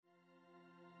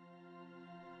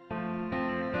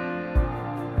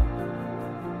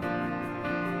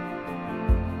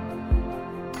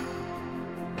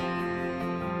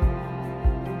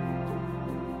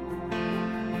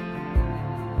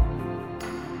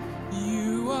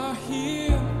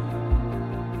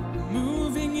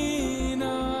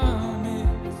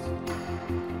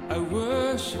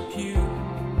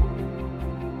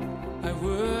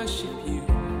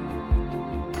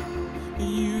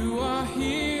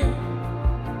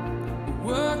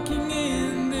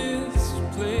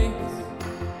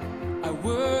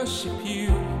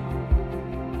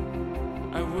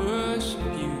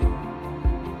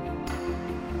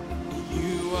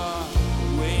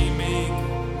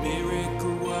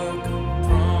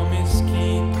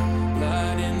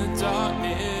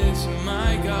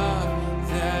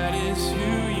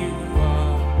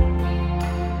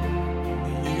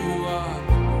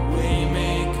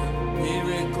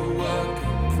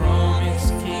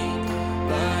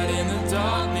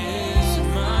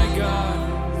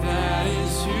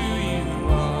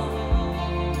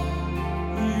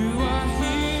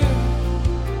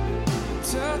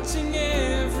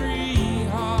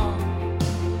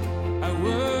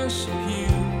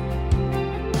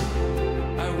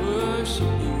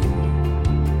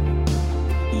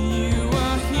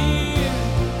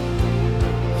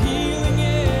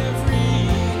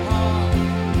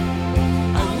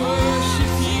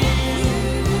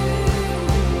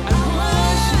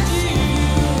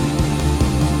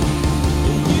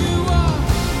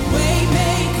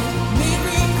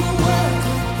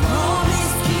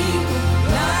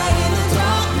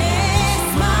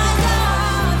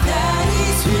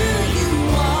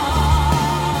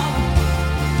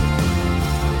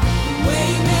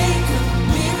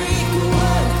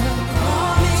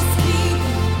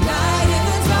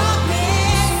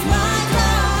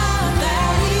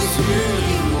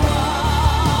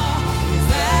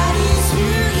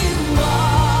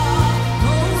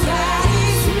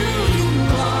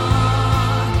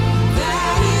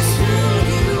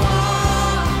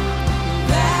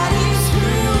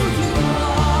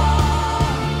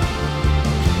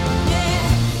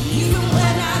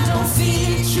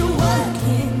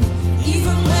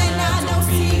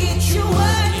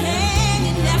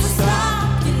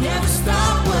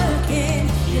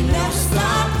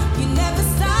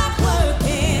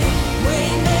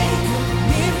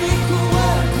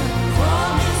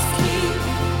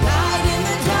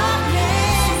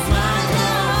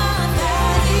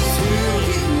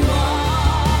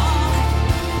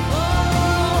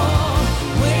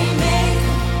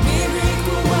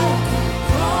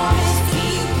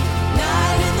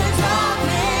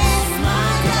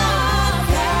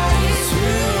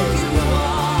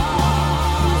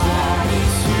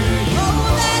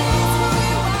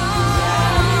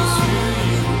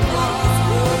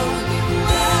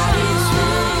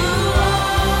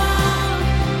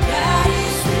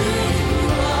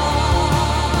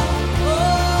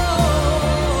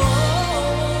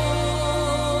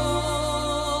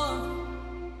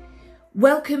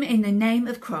Welcome in the name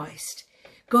of Christ.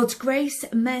 God's grace,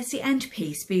 mercy and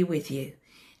peace be with you,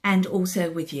 and also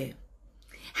with you.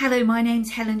 Hello, my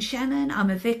name's Helen Shannon. I'm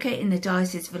a vicar in the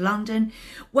Diocese of London.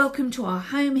 Welcome to our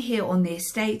home here on the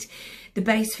estate, the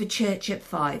Baseford Church at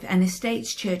Five, an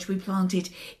estates church we planted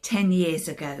 10 years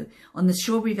ago on the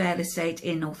Strawberry Vale estate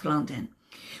in North London.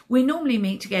 We normally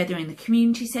meet together in the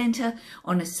community centre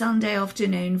on a Sunday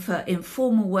afternoon for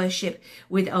informal worship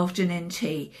with afternoon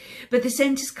tea, but the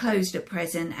centre's closed at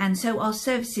present, and so our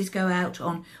services go out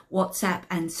on WhatsApp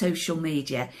and social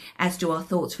media, as do our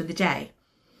thoughts for the day.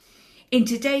 In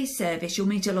today's service, you'll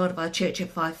meet a lot of our Church at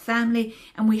Five family,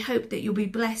 and we hope that you'll be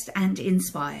blessed and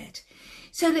inspired.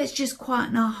 So let's just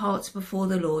quieten our hearts before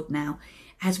the Lord now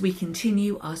as we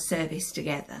continue our service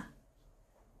together.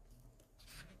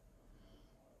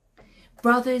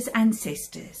 Brothers and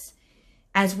sisters,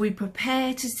 as we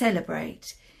prepare to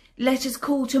celebrate, let us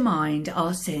call to mind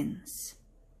our sins.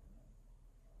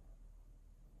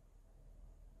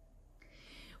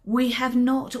 We have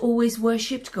not always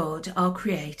worshipped God, our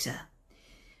Creator.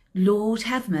 Lord,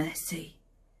 have mercy.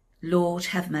 Lord,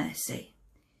 have mercy.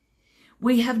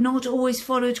 We have not always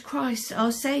followed Christ,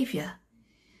 our Saviour.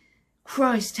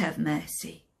 Christ, have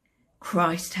mercy.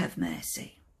 Christ, have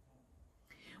mercy.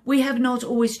 We have not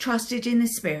always trusted in the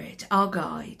Spirit, our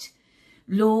guide.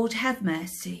 Lord, have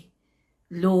mercy.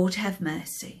 Lord, have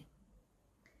mercy.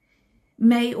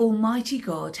 May Almighty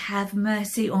God have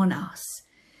mercy on us,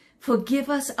 forgive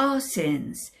us our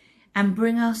sins, and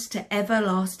bring us to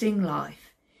everlasting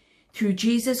life. Through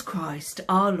Jesus Christ,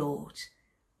 our Lord.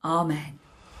 Amen.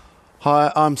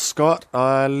 Hi, I'm Scott.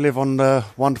 I live on the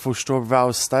wonderful Strawberry Vale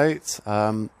estate.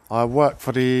 I work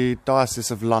for the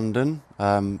Diocese of London.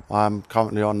 I'm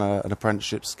currently on an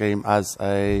apprenticeship scheme as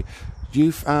a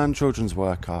youth and children's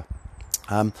worker.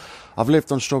 I've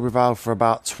lived on Strawberry Vale for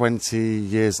about 20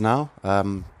 years now,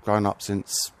 grown up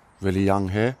since really young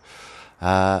here.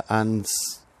 And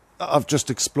I've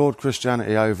just explored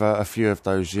Christianity over a few of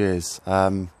those years.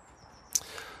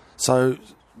 So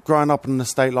growing up in an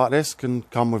estate like this can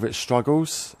come with its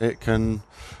struggles. It can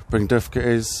bring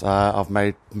difficulties. I've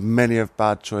made many of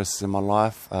bad choices in my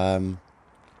life,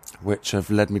 which have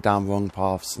led me down wrong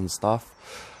paths and stuff.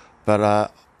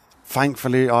 But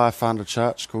thankfully, I found a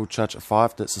church called Church at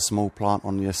Five that's a small plant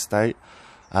on the estate.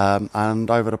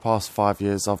 And over the past 5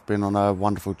 years, I've been on a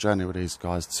wonderful journey with these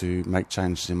guys to make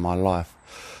changes in my life.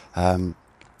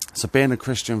 So being a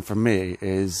Christian for me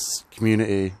is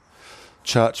community,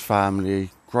 church family,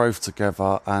 growth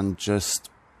together, and just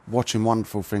watching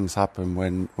wonderful things happen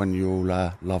when you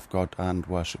all love God and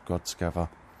worship God together.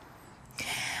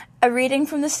 A reading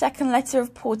from the second letter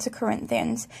of Paul to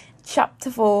Corinthians, chapter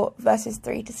 4, verses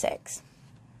 3 to 6.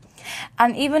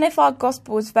 And even if our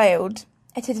gospel is veiled,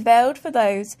 it is veiled for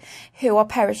those who are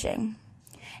perishing.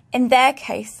 In their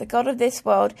case, the God of this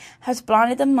world has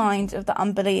blinded the minds of the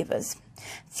unbelievers,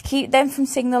 to keep them from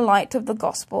seeing the light of the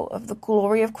gospel of the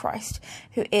glory of Christ,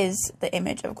 who is the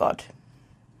image of God.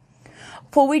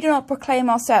 For we do not proclaim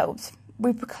ourselves.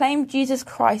 We proclaim Jesus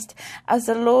Christ as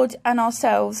the Lord, and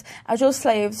ourselves as your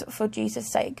slaves for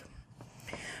Jesus' sake.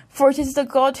 For it is the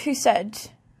God who said,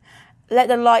 "Let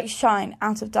the light shine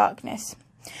out of darkness,"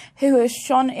 who has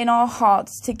shone in our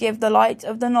hearts to give the light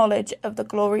of the knowledge of the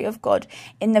glory of God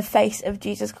in the face of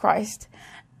Jesus Christ.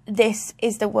 This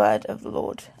is the word of the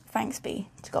Lord. Thanks be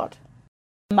to God.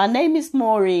 My name is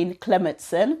Maureen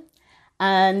Clementson,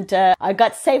 and I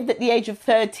got saved at the age of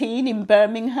 13 in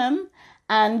Birmingham.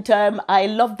 And I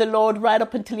loved the Lord right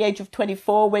up until the age of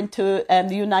 24, went to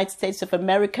the United States of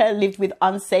America, lived with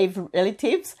unsaved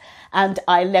relatives, and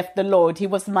I left the Lord. He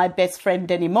wasn't my best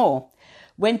friend anymore.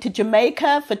 Went to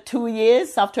Jamaica for 2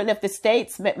 years after I left the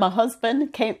States, met my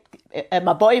husband,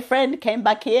 my boyfriend, came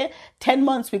back here. 10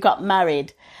 months we got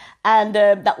married. And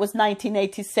that was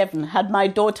 1987. Had my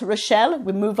daughter Rochelle.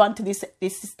 We moved on to this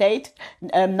estate,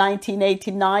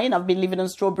 1989. I've been living on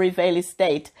Strawberry Vale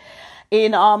estate.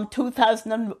 In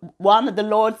 2001, the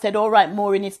Lord said, "All right,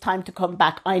 Maureen, it's time to come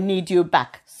back. I need you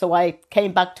back." So I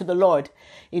came back to the Lord.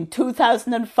 In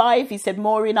 2005, he said,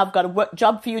 "Maureen, I've got a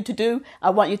job for you to do. I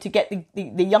want you to get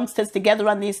the youngsters together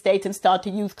on the estate and start a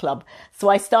youth club." So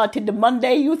I started the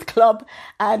Monday Youth Club,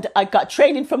 and I got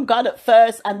training from God at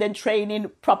first, and then training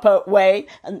proper way,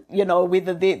 and with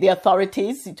the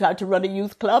authorities to how to run a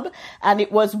youth club. And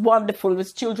it was wonderful. It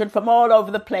was children from all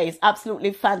over the place.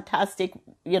 Absolutely fantastic,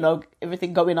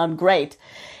 everything going on great.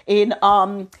 In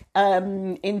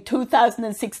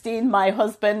 2016, my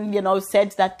husband,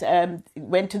 said that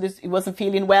went to this. He wasn't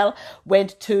feeling well.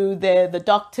 Went to the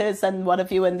doctors and what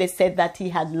have you, and they said that he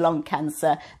had lung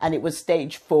cancer and it was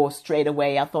stage 4 straight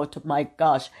away. I thought, oh my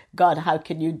gosh, God, how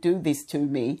can you do this to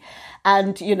me?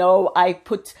 And I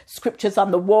put scriptures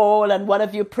on the wall and what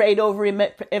have you, prayed over him,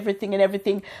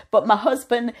 everything. But my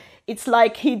husband, it's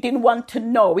like he didn't want to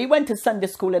know. He went to Sunday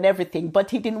school and everything,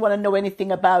 but he didn't want to know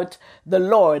anything about the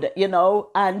Lord,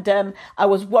 and I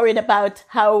was worried about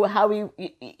how he,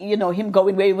 him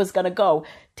going where he was going to go.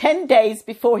 10 days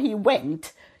before he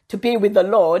went to be with the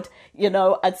Lord,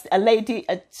 a lady,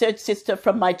 a church sister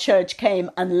from my church came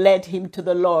and led him to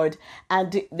the Lord.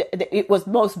 And it was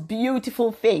the most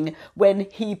beautiful thing when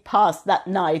he passed that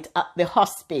night at the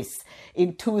hospice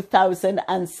in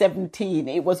 2017.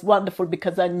 It was wonderful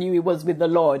because I knew he was with the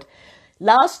Lord.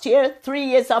 Last year, 3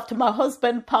 years after my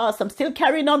husband passed, I'm still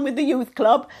carrying on with the youth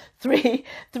club. Three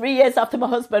years after my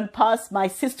husband passed, my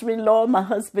sister-in-law, my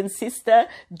husband's sister,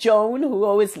 Joan, who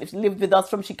always lived with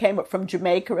us she came up from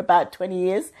Jamaica about 20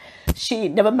 years. She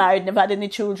never married, never had any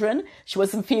children. She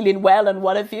wasn't feeling well and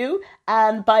what have you.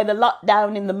 And by the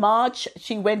lockdown in the March,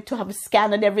 she went to have a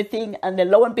scan and everything. And then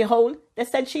lo and behold, they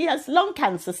said she has lung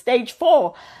cancer, stage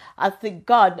 4. I think,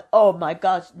 God, oh my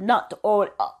gosh,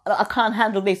 I can't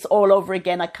handle this all over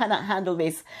again. I cannot handle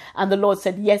this. And the Lord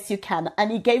said, yes, you can.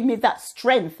 And he gave me that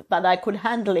strength that I could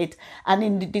handle it. And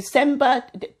in December,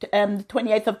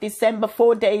 28th of December,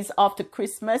 4 days after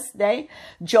Christmas Day,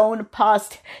 Joan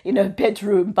passed in her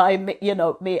bedroom by me,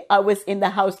 me. I was in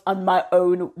the house on my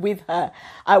own with her.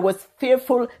 I was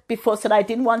fearful before, said I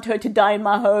didn't want her to die in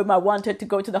my home. I wanted her to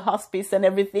go to the hospice and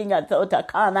everything. I thought I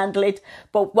can't handle it.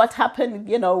 But what happened,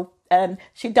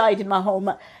 she died in my home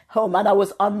and I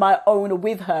was on my own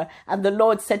with her. And the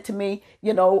Lord said to me,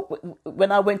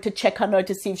 when I went to check on her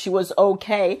to see if she was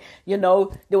okay,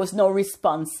 there was no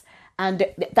response. And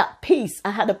that peace,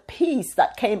 I had a peace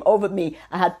that came over me.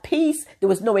 I had peace. There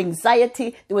was no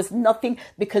anxiety. There was nothing,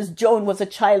 because Joan was a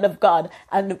child of God.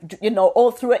 And,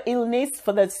 all through her illness,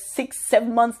 for the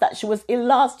 6-7 months that she was ill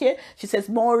last year, she says,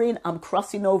 Maureen, I'm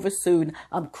crossing over soon.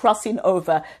 I'm crossing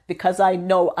over because I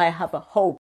know I have a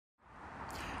hope.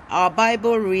 Our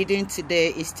Bible reading today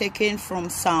is taken from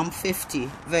Psalm 50,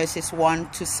 verses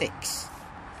 1 to 6.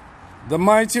 The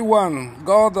mighty one,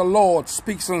 God the Lord,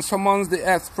 speaks and summons the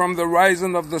earth from the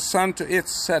rising of the sun to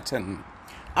its setting.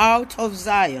 Out of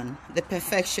Zion, the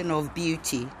perfection of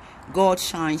beauty, God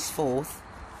shines forth.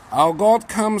 Our God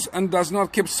comes and does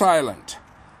not keep silent.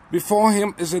 Before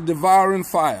him is a devouring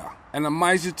fire and a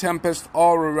mighty tempest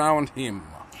all around him.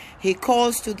 He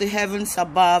calls to the heavens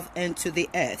above and to the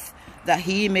earth, that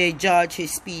he may judge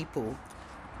his people.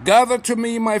 Gather to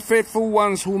me my faithful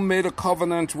ones who made a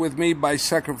covenant with me by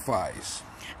sacrifice.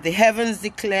 The heavens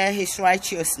declare his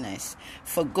righteousness,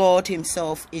 for God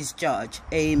himself is judge.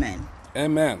 Amen.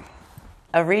 Amen.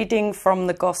 A reading from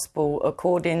the Gospel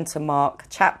according to Mark,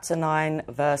 chapter 9,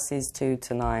 verses 2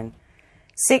 to 9.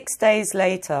 6 days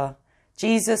later,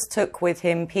 Jesus took with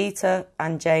him Peter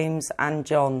and James and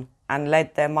John and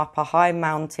led them up a high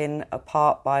mountain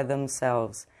apart by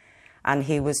themselves. And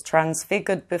he was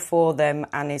transfigured before them,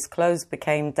 and his clothes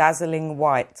became dazzling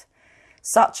white,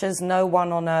 such as no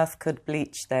one on earth could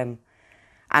bleach them.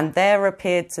 And there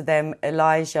appeared to them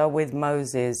Elijah with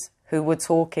Moses, who were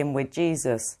talking with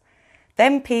Jesus.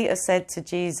 Then Peter said to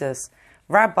Jesus,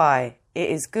 Rabbi, it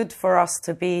is good for us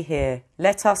to be here.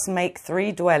 Let us make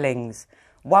 3 dwellings,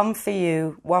 one for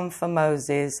you, one for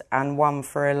Moses, and one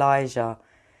for Elijah.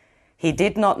 He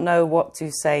did not know what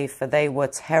to say, for they were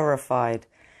terrified.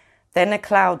 Then a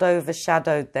cloud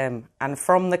overshadowed them, and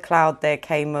from the cloud there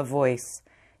came a voice.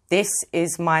 This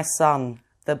is my son,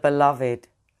 the beloved.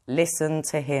 Listen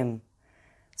to him.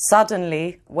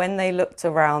 Suddenly, when they looked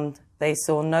around, they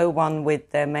saw no one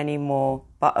with them anymore,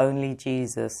 but only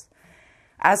Jesus.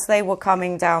 As they were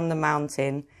coming down the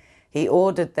mountain, he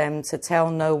ordered them to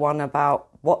tell no one about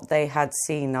what they had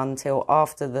seen until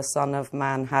after the Son of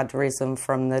Man had risen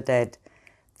from the dead.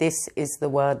 This is the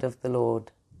word of the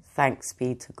Lord. Thanks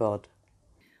be to God.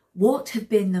 What have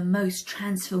been the most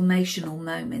transformational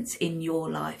moments in your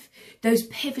life? Those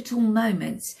pivotal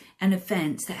moments and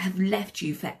events that have left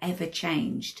you forever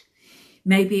changed.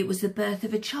 Maybe it was the birth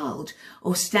of a child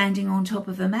or standing on top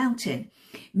of a mountain.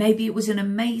 Maybe it was an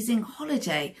amazing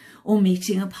holiday or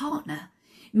meeting a partner.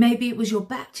 Maybe it was your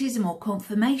baptism or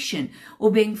confirmation or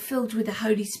being filled with the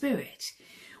Holy Spirit.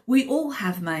 We all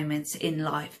have moments in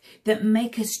life that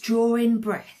make us draw in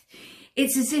breath.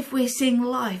 It's as if we're seeing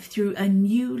life through a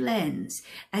new lens,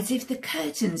 as if the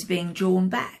curtain's being drawn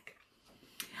back.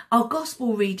 Our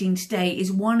gospel reading today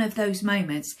is one of those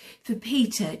moments for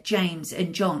Peter, James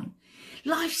and John.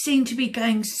 Life seemed to be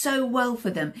going so well for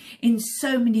them in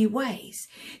so many ways.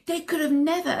 They could have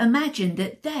never imagined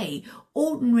that they,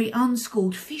 ordinary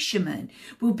unschooled fishermen,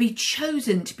 would be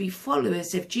chosen to be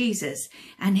followers of Jesus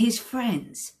and his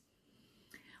friends.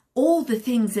 All the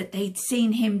things that they'd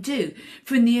seen him do,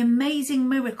 from the amazing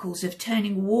miracles of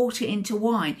turning water into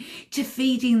wine to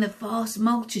feeding the vast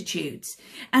multitudes,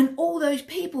 and all those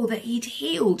people that he'd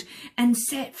healed and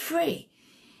set free,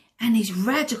 and his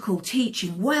radical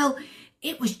teaching, well,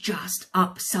 it was just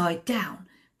upside down,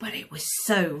 but it was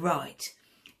so right.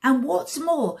 And what's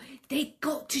more, they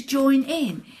got to join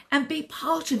in and be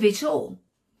part of it all.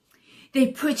 They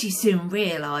pretty soon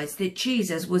realised that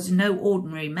Jesus was no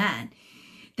ordinary man,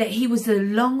 that he was the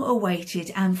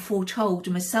long-awaited and foretold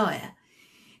Messiah,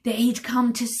 that he'd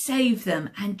come to save them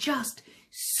and just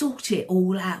sort it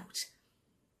all out.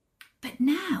 But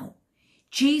now,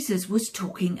 Jesus was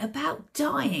talking about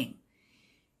dying.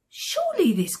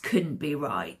 Surely this couldn't be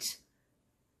right.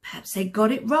 Perhaps they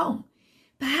got it wrong.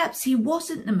 Perhaps he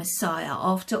wasn't the Messiah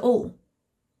after all.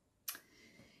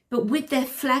 But with their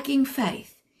flagging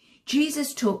faith,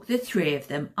 Jesus took the three of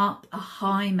them up a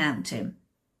high mountain.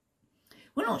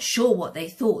 We're not sure what they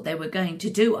thought they were going to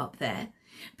do up there.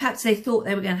 Perhaps they thought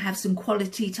they were going to have some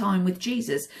quality time with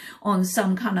Jesus on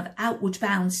some kind of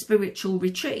outward-bound spiritual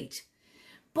retreat.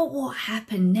 But what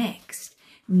happened next,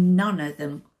 none of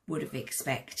them would have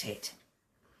expected.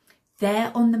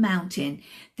 There on the mountain,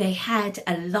 they had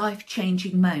a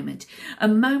life-changing moment, a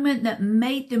moment that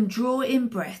made them draw in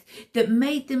breath, that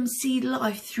made them see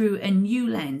life through a new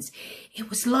lens. It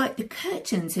was like the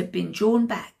curtains had been drawn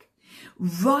back.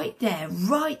 Right there,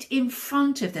 right in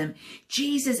front of them,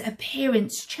 Jesus'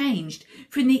 appearance changed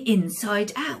from the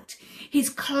inside out. His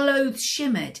clothes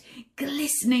shimmered,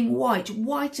 glistening white,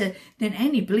 whiter than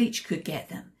any bleach could get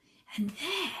them. And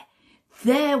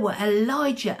there were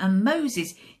Elijah and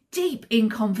Moses deep in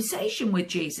conversation with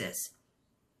Jesus.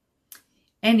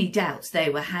 Any doubts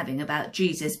they were having about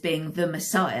Jesus being the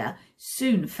Messiah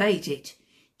soon faded.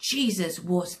 Jesus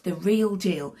was the real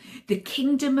deal, the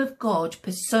kingdom of God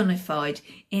personified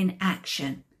in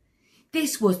action.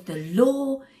 This was the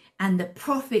law and the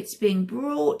prophets being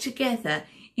brought together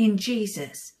in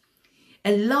Jesus.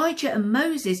 Elijah and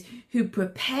Moses, who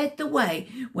prepared the way,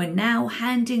 were now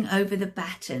handing over the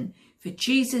baton for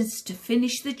Jesus to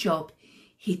finish the job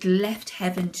he'd left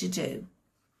heaven to do.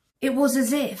 It was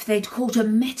as if they'd caught a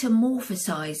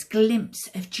metamorphosized glimpse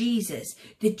of Jesus,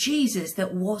 the Jesus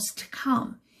that was to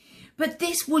come. But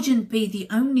this wouldn't be the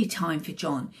only time for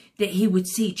John that he would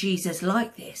see Jesus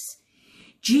like this.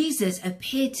 Jesus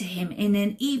appeared to him in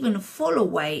an even fuller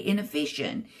way in a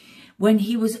vision when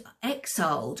he was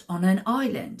exiled on an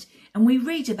island, and we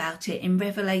read about it in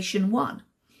Revelation 1.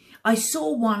 I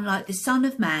saw one like the Son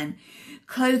of Man,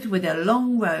 clothed with a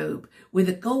long robe, with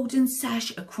a golden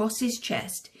sash across his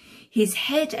chest. His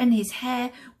head and his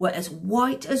hair were as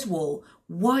white as wool,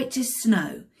 white as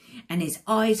snow, and his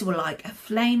eyes were like a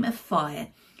flame of fire.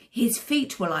 His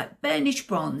feet were like burnished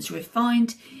bronze,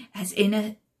 refined as in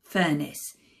a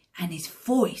furnace, and his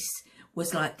voice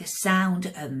was like the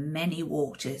sound of many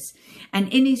waters.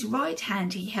 And in his right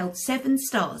hand he held 7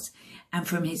 stars, and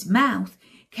from his mouth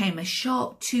came a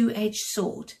sharp 2-edged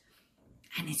sword,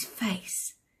 and his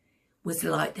face was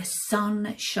like the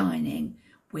sun shining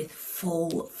with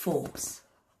full force.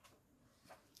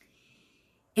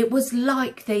 It was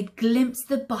like they'd glimpsed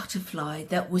the butterfly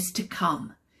that was to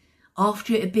come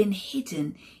after it had been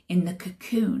hidden in the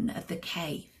cocoon of the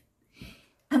cave.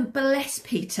 And bless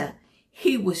Peter,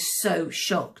 he was so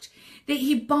shocked that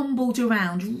he bumbled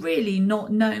around, really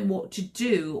not knowing what to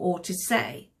do or to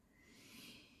say.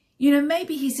 You know,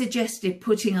 maybe he suggested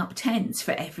putting up tents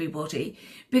for everybody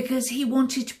because he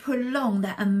wanted to prolong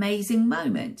that amazing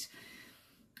moment.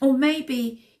 Or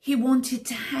maybe he wanted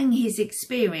to hang his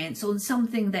experience on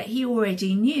something that he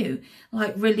already knew,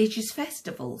 like religious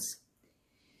festivals.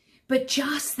 But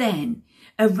just then,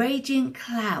 a radiant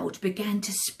cloud began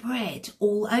to spread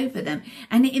all over them,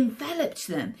 and it enveloped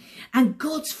them, and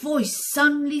God's voice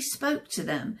suddenly spoke to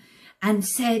them and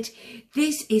said,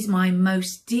 "This is my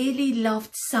most dearly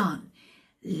loved Son.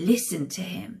 Listen to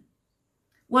him."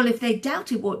 Well, if they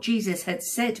doubted what Jesus had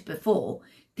said before,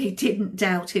 they didn't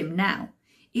doubt him now,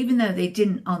 even though they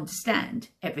didn't understand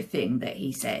everything that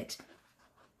he said.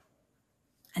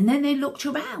 And then they looked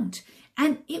around,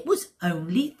 and it was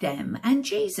only them and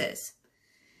Jesus.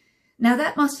 Now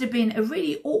that must have been a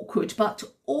really awkward but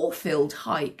awe-filled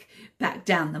hike back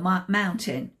down the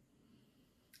mountain.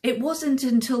 It wasn't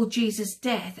until Jesus'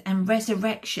 death and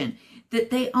resurrection that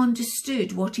they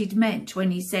understood what he'd meant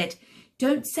when he said,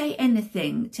 Don't say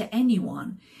anything to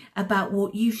anyone about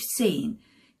what you've seen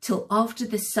till after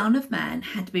the Son of Man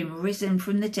had been risen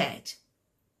from the dead.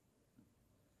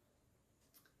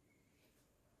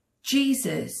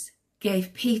 Jesus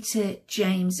gave Peter,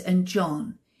 James and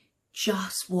John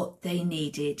just what they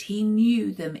needed. He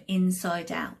knew them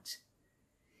inside out.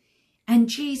 And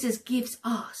Jesus gives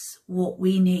us what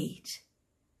we need.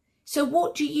 So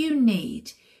what do you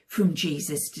need from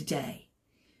Jesus today?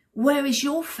 Where is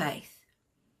your faith?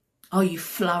 Are you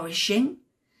flourishing?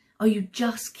 Are you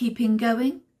just keeping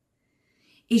going?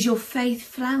 Is your faith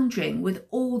floundering with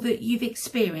all that you've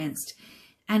experienced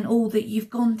and all that you've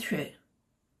gone through?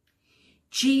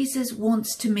 Jesus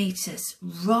wants to meet us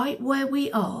right where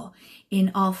we are in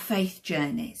our faith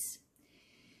journeys.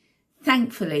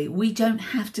 Thankfully, we don't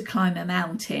have to climb a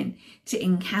mountain to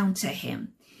encounter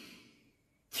him.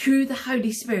 Through the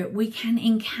Holy Spirit, we can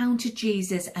encounter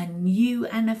Jesus anew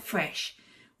and afresh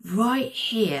right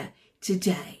here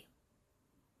today.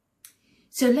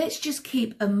 So let's just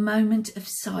keep a moment of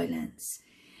silence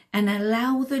and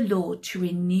allow the Lord to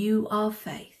renew our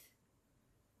faith.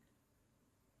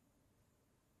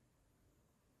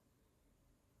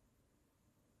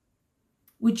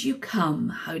 Would you come,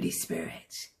 Holy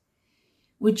Spirit?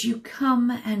 Would you come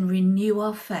and renew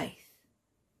our faith?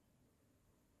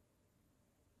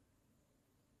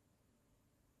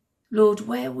 Lord,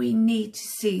 where we need to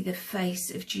see the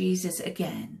face of Jesus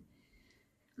again,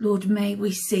 Lord, may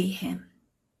we see him.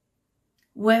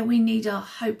 Where we need our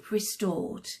hope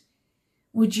restored,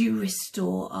 would you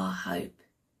restore our hope?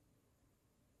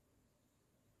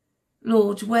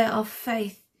 Lord, where our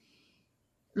faith,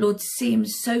 Lord,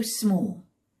 seems so small,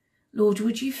 Lord,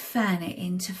 would you fan it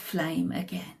into flame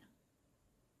again?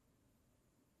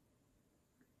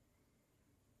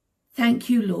 Thank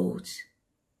you, Lord,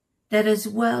 that as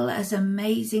well as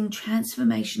amazing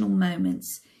transformational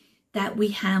moments that we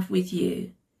have with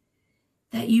you,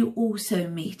 that you also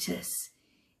meet us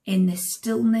in the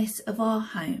stillness of our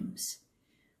homes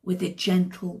with a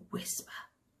gentle whisper.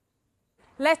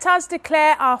 Let us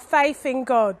declare our faith in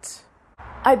God.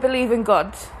 I believe in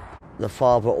God, the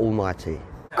Father Almighty,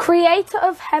 creator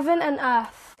of heaven and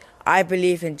earth. I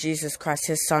believe in Jesus Christ,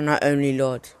 his Son, our only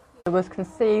Lord. Who was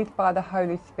conceived by the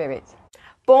Holy Spirit.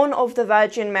 born of the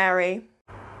Virgin Mary.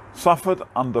 Suffered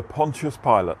under Pontius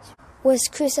Pilate. Was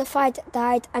crucified,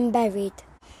 died and buried.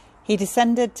 He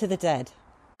descended to the dead.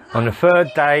 On the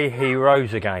third day he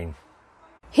rose again.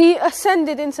 He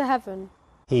ascended into heaven.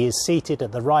 He is seated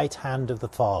at the right hand of the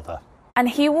Father. And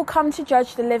he will come to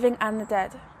judge the living and the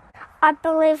dead. I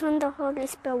believe in the Holy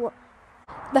Spirit,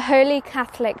 the Holy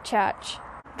Catholic Church,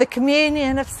 the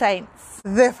communion of saints,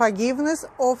 the forgiveness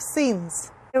of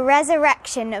sins, the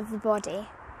resurrection of the body,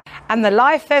 and the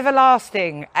life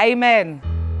everlasting. Amen.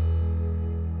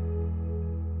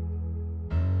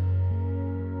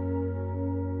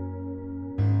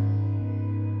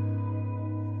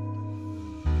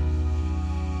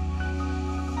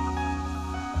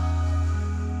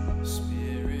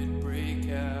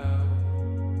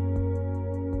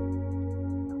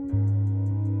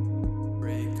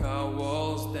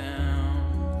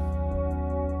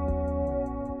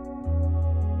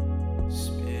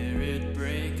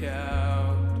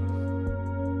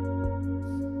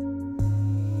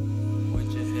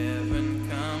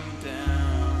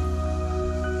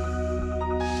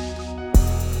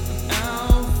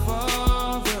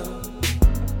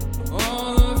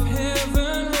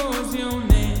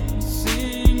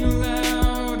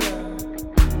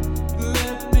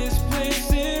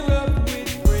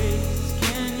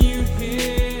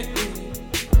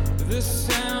 The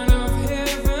sound of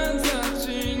heaven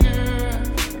touching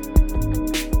earth.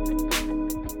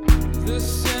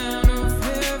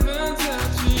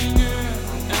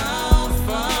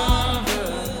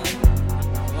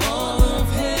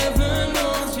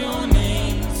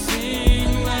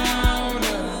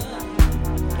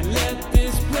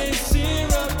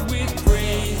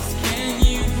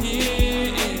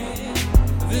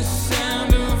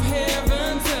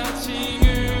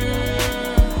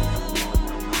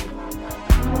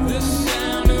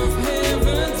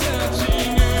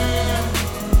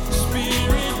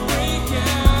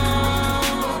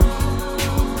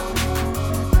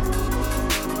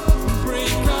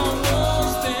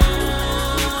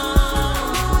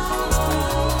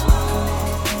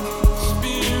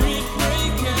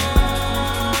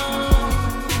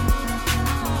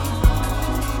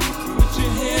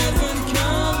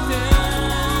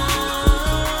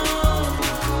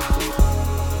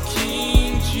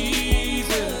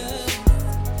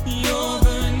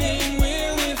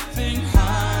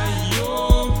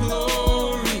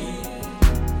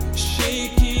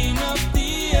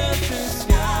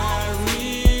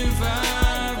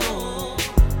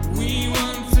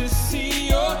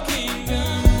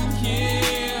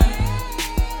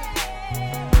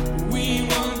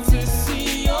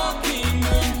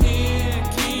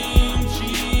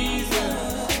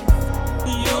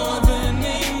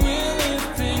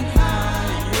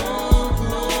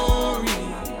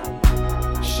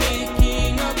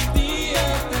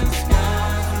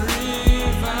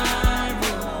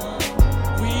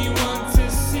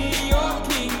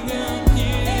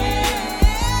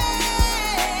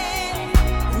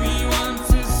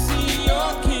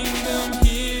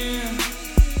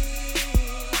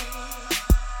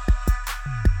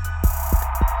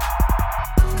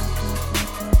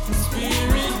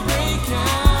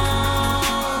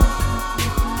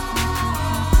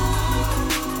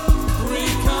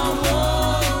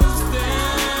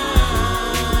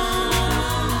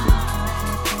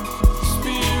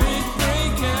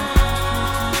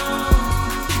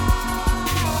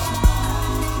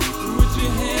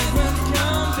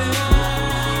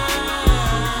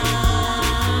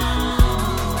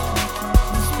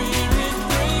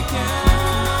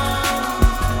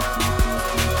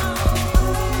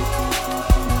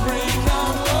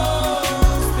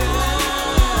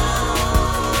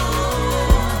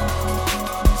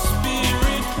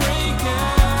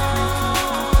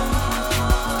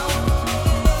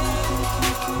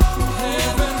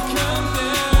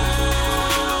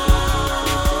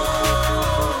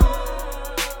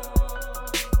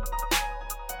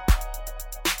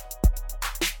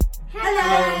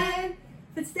 Hello!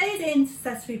 For today's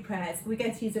intercessory prayers, we're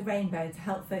going to use a rainbow to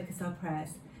help focus our prayers.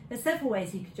 There's several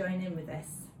ways you could join in with this.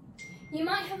 You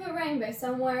might have a rainbow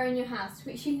somewhere in your house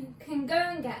which you can go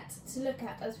and get to look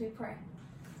at as we pray.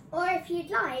 Or if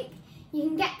you'd like, you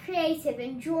can get creative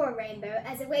and draw a rainbow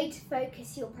as a way to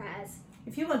focus your prayers.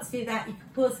 If you want to do that, you can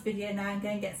pause the video now and go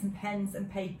and get some pens and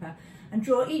paper and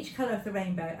draw each colour of the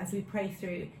rainbow as we pray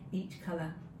through each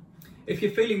colour. If you're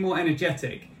feeling more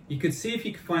energetic, you could see if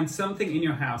you could find something in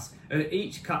your house at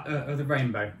each cut of the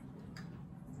rainbow.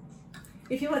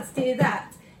 If you want to do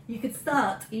that, you could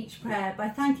start each prayer by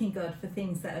thanking God for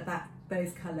things that are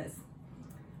those colours.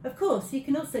 Of course, you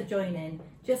can also join in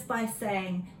just by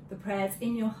saying the prayers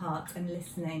in your heart and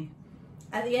listening.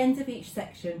 At the end of each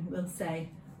section, we'll say,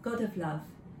 God of love,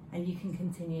 and you can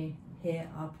continue, hear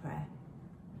our prayer.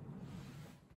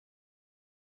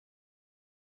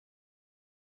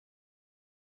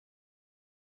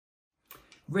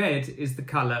 Red is the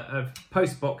colour of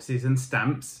post boxes and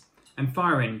stamps and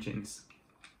fire engines.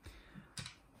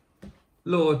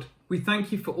 Lord, we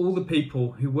thank you for all the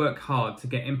people who work hard to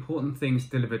get important things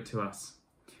delivered to us.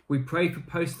 We pray for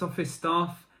post office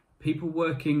staff, people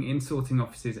working in sorting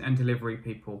offices and delivery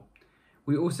people.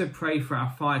 We also pray for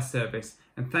our fire service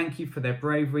and thank you for their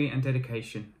bravery and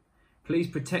dedication. Please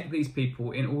protect these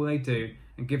people in all they do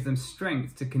and give them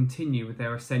strength to continue with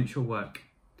their essential work.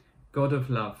 God of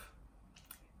love,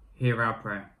 hear our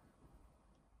prayer.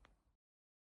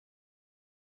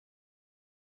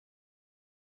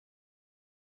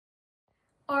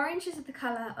 Orange is the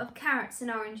colour of carrots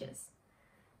and oranges.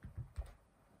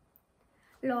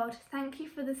 Lord, thank you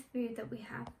for the food that we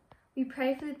have. We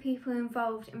pray for the people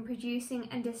involved in producing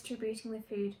and distributing the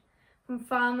food, from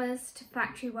farmers to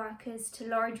factory workers to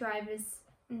lorry drivers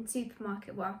and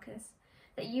supermarket workers,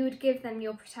 that you would give them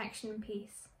your protection and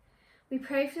peace. We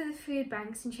pray for the food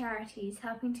banks and charities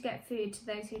helping to get food to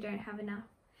those who don't have enough.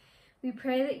 We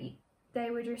pray that they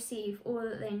would receive all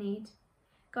that they need.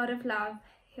 God of love,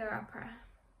 hear our prayer.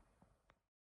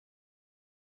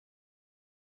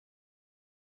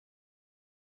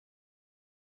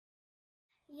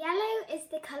 Yellow is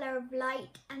the colour of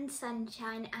light and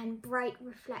sunshine and bright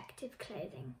reflective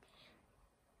clothing.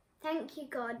 Thank you,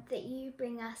 God, that you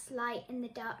bring us light in the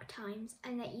dark times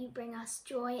and that you bring us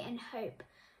joy and hope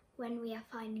when we are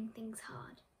finding things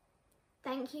hard.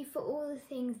 Thank you for all the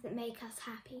things that make us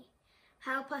happy.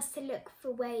 Help us to look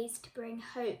for ways to bring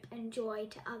hope and joy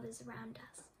to others around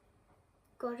us.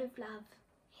 God of love,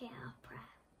 hear our prayer.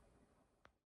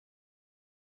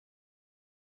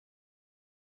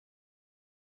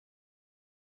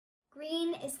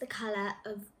 Green is the colour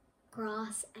of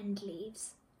grass and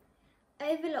leaves.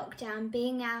 Over lockdown,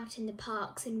 being out in the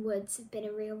parks and woods have been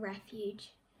a real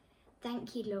refuge.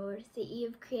 Thank you, Lord, that you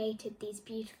have created these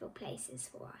beautiful places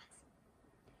for us.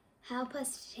 Help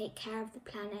us to take care of the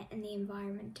planet and the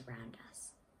environment around us.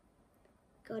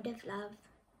 God of love,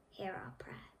 hear our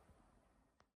prayer.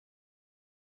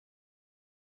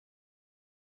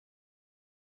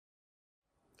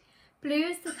 Blue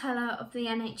is the colour of the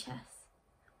NHS.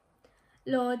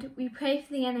 Lord, we pray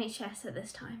for the NHS at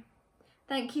this time.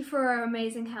 Thank you for our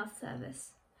amazing health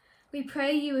service. We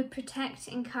pray you would protect,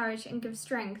 encourage and give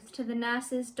strength to the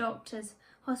nurses, doctors,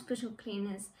 hospital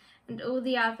cleaners and all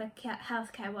the other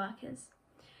healthcare workers.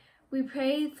 We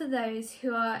pray for those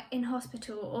who are in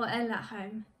hospital or ill at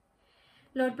home.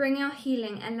 Lord, bring our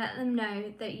healing and let them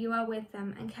know that you are with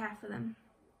them and care for them.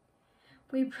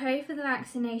 We pray for the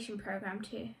vaccination programme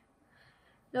too.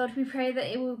 Lord, we pray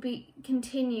that it will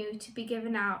continue to be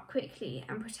given out quickly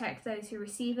and protect those who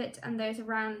receive it and those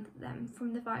around them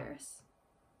from the virus.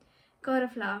 God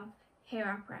of love, hear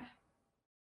our prayer.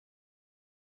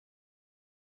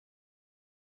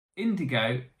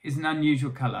 Indigo is an unusual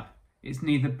colour. It's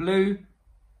neither blue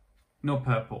nor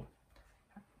purple.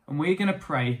 And we're going to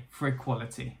pray for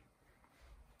equality.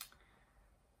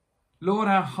 Lord,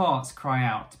 our hearts cry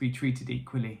out to be treated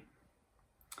equally.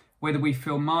 Whether we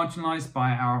feel marginalised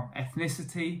by our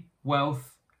ethnicity,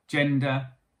 wealth, gender,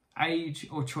 age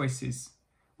or choices,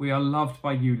 we are loved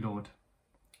by you, Lord,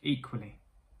 equally.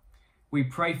 We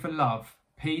pray for love,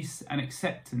 peace and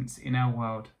acceptance in our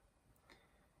world,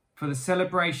 for the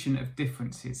celebration of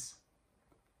differences,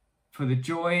 for the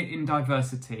joy in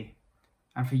diversity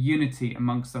and for unity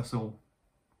amongst us all.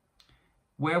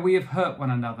 Where we have hurt one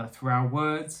another through our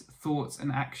words, thoughts and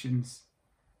actions,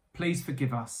 please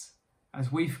forgive us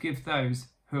as we forgive those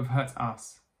who have hurt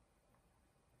us.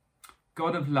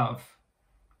 God of love,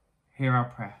 hear our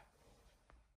prayer.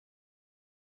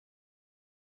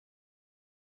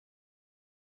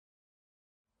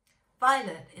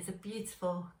 Violet is a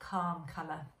beautiful, calm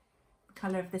colour. The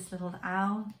colour of this little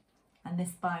owl. and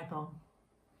this Bible.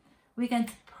 We're going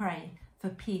to pray for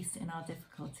peace in our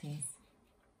difficulties.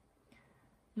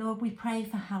 Lord, we pray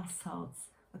for households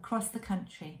across the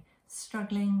country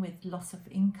struggling with loss of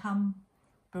income,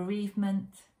 bereavement,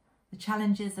 the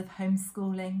challenges of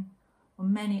homeschooling, or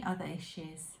many other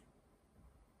issues.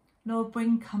 Lord,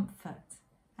 bring comfort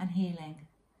and healing.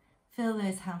 Fill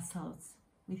those households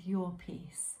with your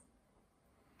peace.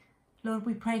 Lord,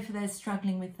 we pray for those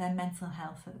struggling with their mental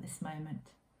health at this moment,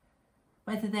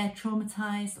 whether they're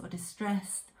traumatised or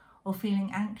distressed or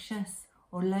feeling anxious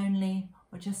or lonely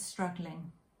or just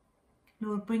struggling.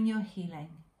 Lord, bring your healing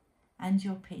and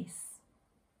your peace.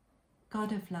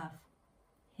 God of love,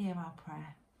 hear our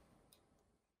prayer.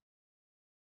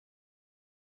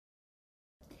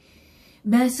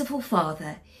 Merciful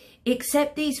Father,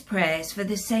 accept these prayers for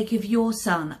the sake of your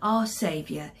Son, our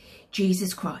Saviour,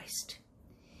 Jesus Christ.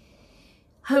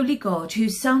 Holy God,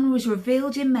 whose Son was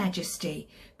revealed in majesty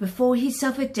before he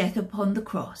suffered death upon the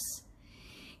cross,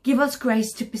 give us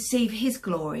grace to perceive his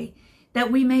glory,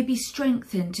 that we may be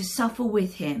strengthened to suffer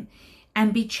with him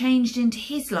and be changed into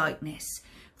his likeness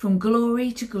from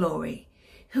glory to glory,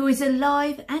 who is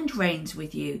alive and reigns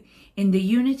with you in the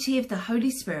unity of the Holy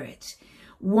Spirit,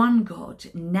 one God,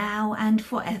 now and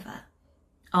forever.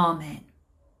 Amen.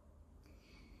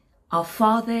 Our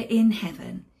Father in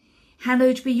heaven,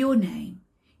 hallowed be your name.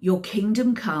 Your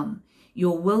kingdom come,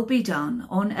 your will be done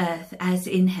on earth as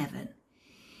in heaven.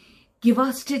 Give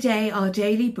us today our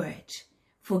daily bread.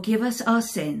 Forgive us our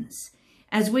sins,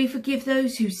 as we forgive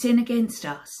those who sin against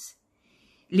us.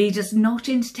 Lead us not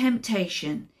into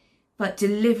temptation, but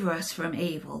deliver us from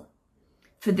evil.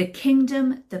 For the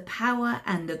kingdom, the power,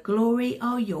 and the glory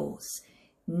are yours,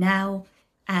 now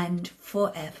and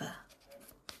forever.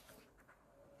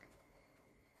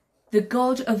 The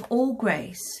God of all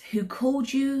grace, who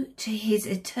called you to his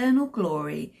eternal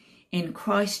glory in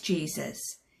Christ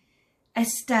Jesus,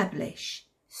 establish,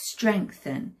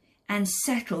 strengthen, and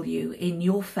settle you in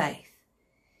your faith.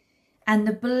 And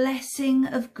the blessing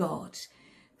of God,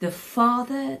 the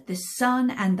Father, the Son,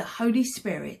 and the Holy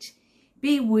Spirit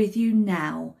be with you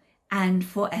now and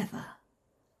forever.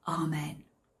 Amen.